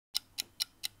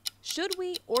Should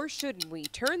we or shouldn't we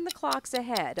turn the clocks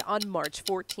ahead on March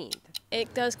 14th?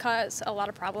 It does cause a lot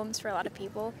of problems for a lot of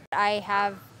people. I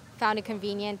have found it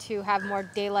convenient to have more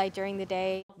daylight during the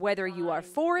day. Whether you are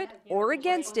for it or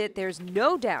against it, there's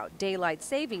no doubt daylight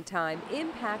saving time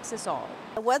impacts us all.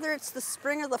 Whether it's the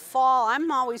spring or the fall,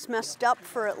 I'm always messed up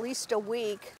for at least a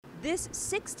week. This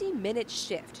 60-minute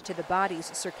shift to the body's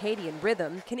circadian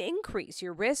rhythm can increase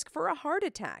your risk for a heart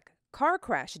attack, car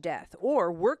crash death,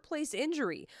 or workplace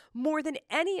injury more than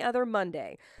any other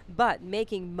Monday. But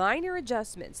making minor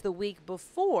adjustments the week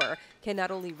before can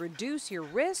not only reduce your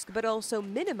risk, but also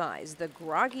minimize the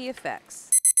groggy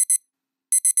effects.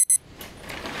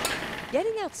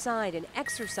 Getting outside and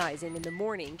exercising in the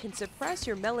morning can suppress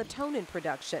your melatonin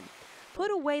production. Put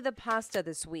away the pasta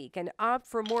this week and opt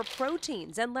for more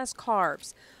proteins and less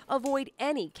carbs. Avoid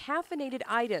any caffeinated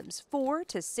items 4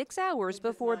 to 6 hours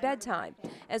before bedtime,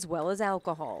 as well as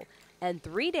alcohol. And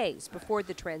 3 days before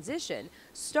the transition,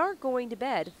 start going to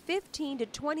bed 15 to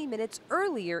 20 minutes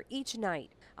earlier each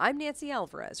night. I'm Nancy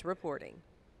Alvarez reporting.